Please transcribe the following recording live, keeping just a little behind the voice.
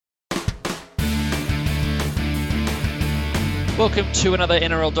Welcome to another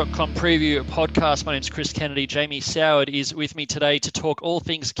NRL.com preview podcast. My name's Chris Kennedy. Jamie Soward is with me today to talk all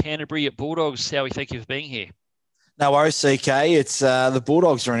things Canterbury Bulldogs. Howie, thank you for being here. No worries, CK. It's the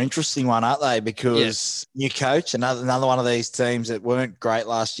Bulldogs are an interesting one, aren't they? Because Yeah. new coach, another one of these teams that weren't great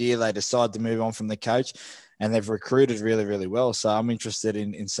last year. They decided to move on from the coach, and they've recruited really, really well. So I'm interested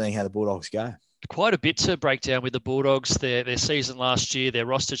in seeing how the Bulldogs go. Quite a bit to break down with the Bulldogs, their season last year, their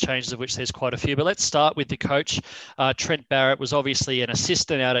roster changes, of which there's quite a few. But let's start with the coach. Trent Barrett was obviously an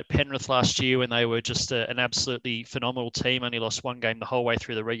assistant out at Penrith last year when they were just an absolutely phenomenal team. Only lost one game the whole way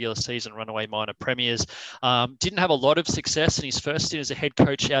through the regular season, runaway minor premiers. Didn't have a lot of success in his first stint as a head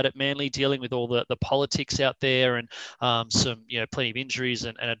coach out at Manly, dealing with all the politics out there and some, plenty of injuries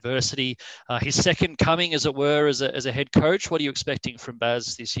and adversity. His second coming, as it were, as a head coach. What are you expecting from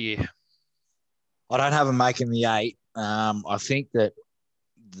Baz this year? I don't have them making the eight. I think that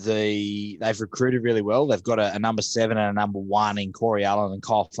they've recruited really well. They've got a number 7 and a number 1 in Corey Allen and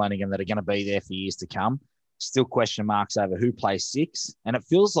Kyle Flanagan that are going to be there for years to come. Still question marks over who plays 6. And it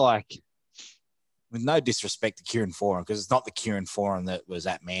feels like, with no disrespect to Kieran Foran, because it's not the Kieran Foran that was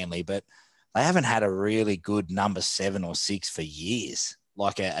at Manly, but they haven't had a really good number 7 or 6 for years.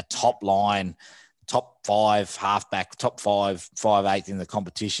 Like a top line, top 5 halfback, top 5'8" in the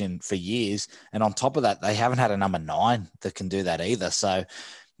competition for years. And on top of that, they haven't had a number 9 that can do that either. So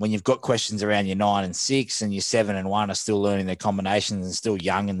when you've got questions around your 9 and 6 and your 7 and 1 are still learning their combinations and still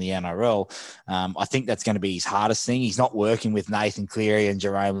young in the NRL, I think that's going to be his hardest thing. He's not working with Nathan Cleary and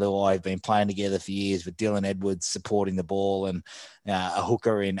Jerome Luai, who've been playing together for years, with Dylan Edwards supporting the ball and a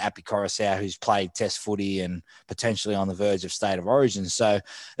hooker in Api Coruscant who's played test footy and potentially on the verge of state of origin. So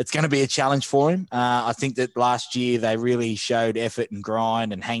it's going to be a challenge for him. I think that last year they really showed effort and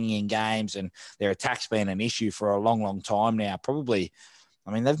grind and hanging in games, and their attack's been an issue for a long, long time now. Probably,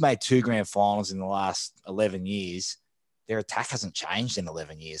 I mean, they've made 2 grand finals in the last 11 years. Their attack hasn't changed in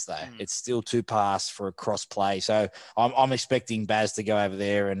 11 years, though. It's still 2 pass for a cross play. So I'm expecting Baz to go over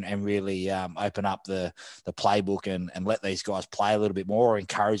there and really open up the playbook and let these guys play a little bit more, or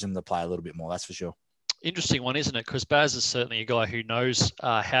encourage them to play a little bit more. That's for sure. Interesting one, isn't it? Because Baz is certainly a guy who knows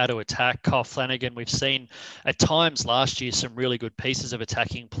how to attack. Kyle Flanagan, we've seen at times last year some really good pieces of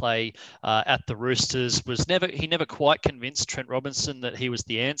attacking play at the Roosters. He never quite convinced Trent Robinson that he was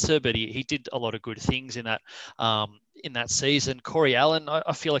the answer, but he did a lot of good things in that season. Corey Allen,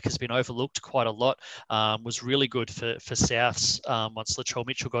 I feel like, has been overlooked quite a lot. Was really good for Souths once Latrell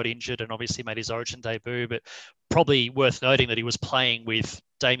Mitchell got injured and obviously made his Origin debut, but probably worth noting that he was playing with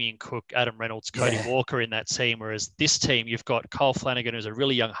Damien Cook, Adam Reynolds, Cody Walker in that team, whereas this team, you've got Kyle Flanagan, who's a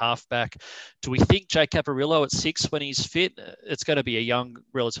really young halfback. Do we think Jake Caparillo at 6 when he's fit? It's going to be a young,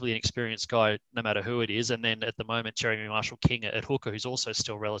 relatively inexperienced guy, no matter who it is. And then at the moment, Jeremy Marshall-King at hooker, who's also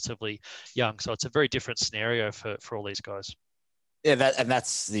still relatively young. So it's a very different scenario for all these guys. Yeah,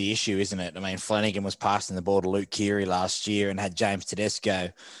 that's the issue, isn't it? I mean, Flanagan was passing the ball to Luke Keary last year and had James Tedesco,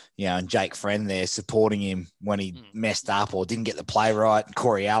 and Jake Friend there supporting him when he messed up or didn't get the play right. And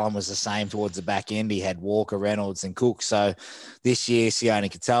Corey Allen was the same towards the back end. He had Walker, Reynolds, and Cook. So this year,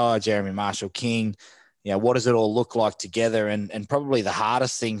 Sione Katoa, Jeremy Marshall-King, what does it all look like together? And probably the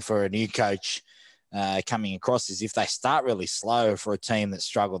hardest thing for a new coach coming across is if they start really slow for a team that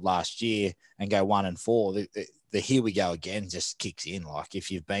struggled last year and go 1-4, the here we go again just kicks in, like if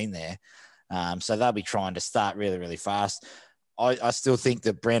you've been there. So they'll be trying to start really, really fast. I still think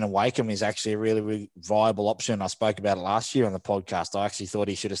that Brandon Wakeham is actually a really, really viable option. I spoke about it last year on the podcast. I actually thought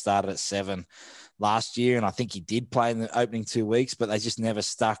he should have started at 7 last year, and I think he did play in the opening 2 weeks, but they just never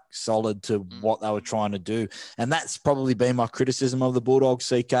stuck solid to what they were trying to do. And that's probably been my criticism of the Bulldogs,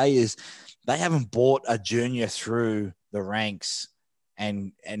 CK, is they haven't brought a junior through the ranks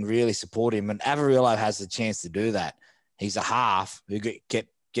and really support him. And Averillo has the chance to do that. He's a half who kept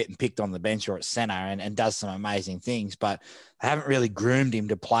getting picked on the bench or at centre and does some amazing things, but they haven't really groomed him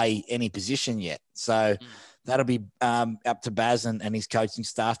to play any position yet. So that'll be up to Baz and his coaching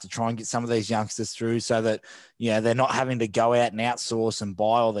staff to try and get some of these youngsters through so that, they're not having to go out and outsource and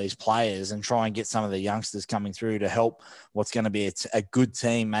buy all these players, and try and get some of the youngsters coming through to help what's going to be a good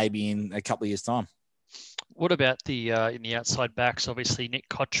team maybe in a couple of years' time. What about in the outside backs? Obviously, Nick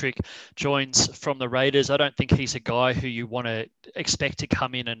Kotrick joins from the Raiders. I don't think he's a guy who you want to expect to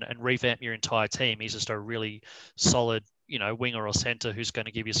come in and revamp your entire team. He's just a really solid, winger or centre who's going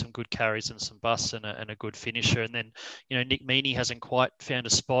to give you some good carries and some busts and a good finisher. And then, Nick Meaney hasn't quite found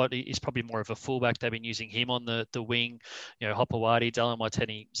a spot. He's probably more of a fullback. They've been using him on the wing. Hopewadi, Dallin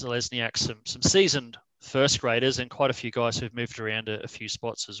Waiteni, Zalesniak, some seasoned first graders, and quite a few guys who've moved around a few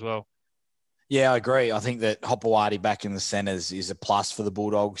spots as well. Yeah, I agree. I think that Hopewadi back in the centres is a plus for the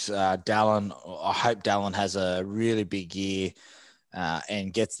Bulldogs. Dallin, I hope Dallin has a really big year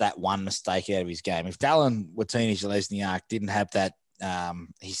and gets that one mistake out of his game. If Dallin Watini-Lesniak didn't have that,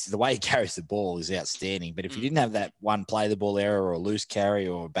 the way he carries the ball is outstanding. But if he didn't have that one play the ball error or a loose carry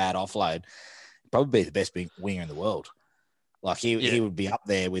or a bad offload, he'd probably be the best winger in the world. Like he would be up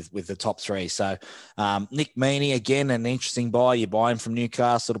there with the top three. So Nick Meaney, again, an interesting buy. You buy him from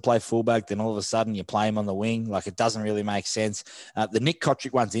Newcastle to play fullback, then all of a sudden you play him on the wing. Like it doesn't really make sense. The Nick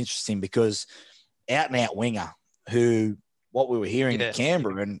Kotrick one's interesting because out and out winger who what we were hearing at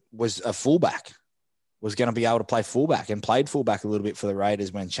Canberra and was a fullback, was going to be able to play fullback and played fullback a little bit for the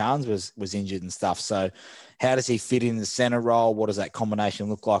Raiders when Chance was injured and stuff. So how does he fit in the centre role? What does that combination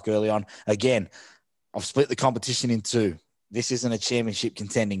look like early on? Again, I've split the competition in two. This isn't a championship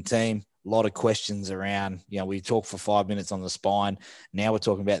contending team. A lot of questions around, we talked for 5 minutes on the spine. Now we're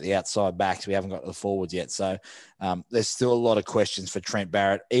talking about the outside backs. We haven't got to the forwards yet. So there's still a lot of questions for Trent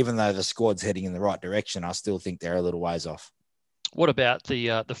Barrett. Even though the squad's heading in the right direction, I still think they're a little ways off. What about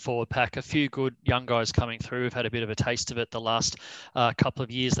the forward pack? A few good young guys coming through. We've had a bit of a taste of it the last couple of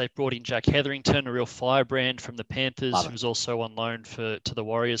years. They've brought in Jack Hetherington, a real firebrand from the Panthers, who was also on loan to the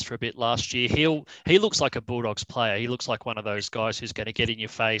Warriors for a bit last year. He looks like a Bulldogs player. He looks like one of those guys who's going to get in your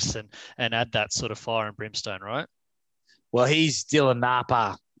face and add that sort of fire and brimstone, right? Well, he's Dylan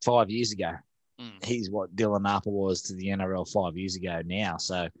Napa 5 years ago. He's what Dylan Napa was to the NRL 5 years ago now.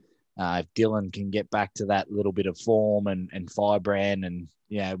 So if Dylan can get back to that little bit of form and firebrand and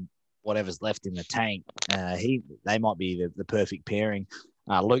whatever's left in the tank, they might be the perfect pairing.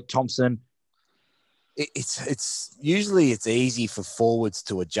 Luke Thompson, it's usually easy for forwards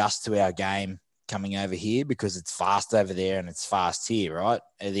to adjust to our game coming over here because it's fast over there and it's fast here, right?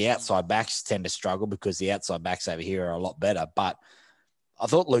 The outside backs tend to struggle because the outside backs over here are a lot better. But I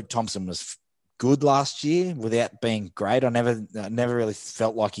thought Luke Thompson was good last year without being great. I never really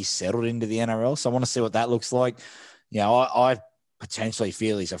felt like he settled into the NRL. So I want to see what that looks like. I potentially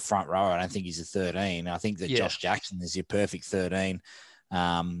feel he's a front rower. I don't think he's a 13. I think that Josh Jackson is your perfect 13.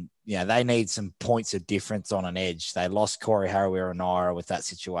 They need some points of difference on an edge. They lost Corey Harawira-Naera with that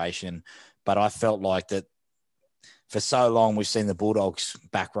situation, but I felt like that for so long we've seen the Bulldogs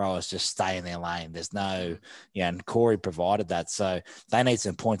back rowers just stay in their lane. There's no, and Corey provided that. So they need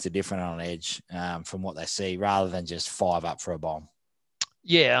some points of difference on an edge from what they see rather than just 5 up for a bomb.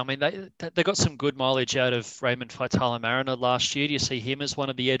 Yeah, I mean, they got some good mileage out of Raymond Faitala-Mariner last year. Do you see him as one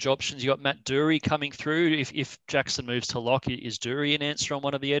of the edge options? You got Matt Dury coming through. If Jackson moves to lock, is Dury an answer on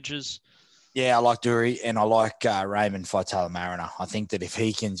one of the edges? Yeah, I like Dury and I like Raymond Faitala-Mariner. I think that if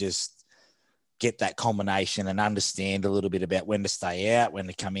he can just get that combination and understand a little bit about when to stay out, when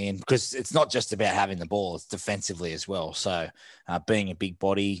to come in, because it's not just about having the ball, it's defensively as well. So being a big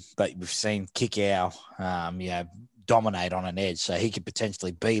body, but we've seen Kikau, dominate on an edge. So he could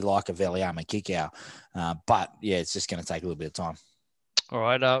potentially be like a Viliama Kikau. But it's just going to take a little bit of time. All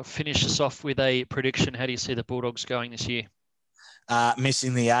right. Finish us off with a prediction. How do you see the Bulldogs going this year?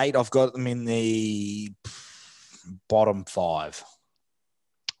 Missing the 8. I've got them in the bottom 5.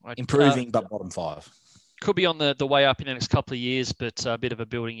 Improving, but bottom 5. Could be on the way up in the next couple of years, but a bit of a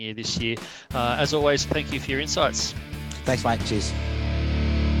building year this year. As always, thank you for your insights. Thanks, mate. Cheers.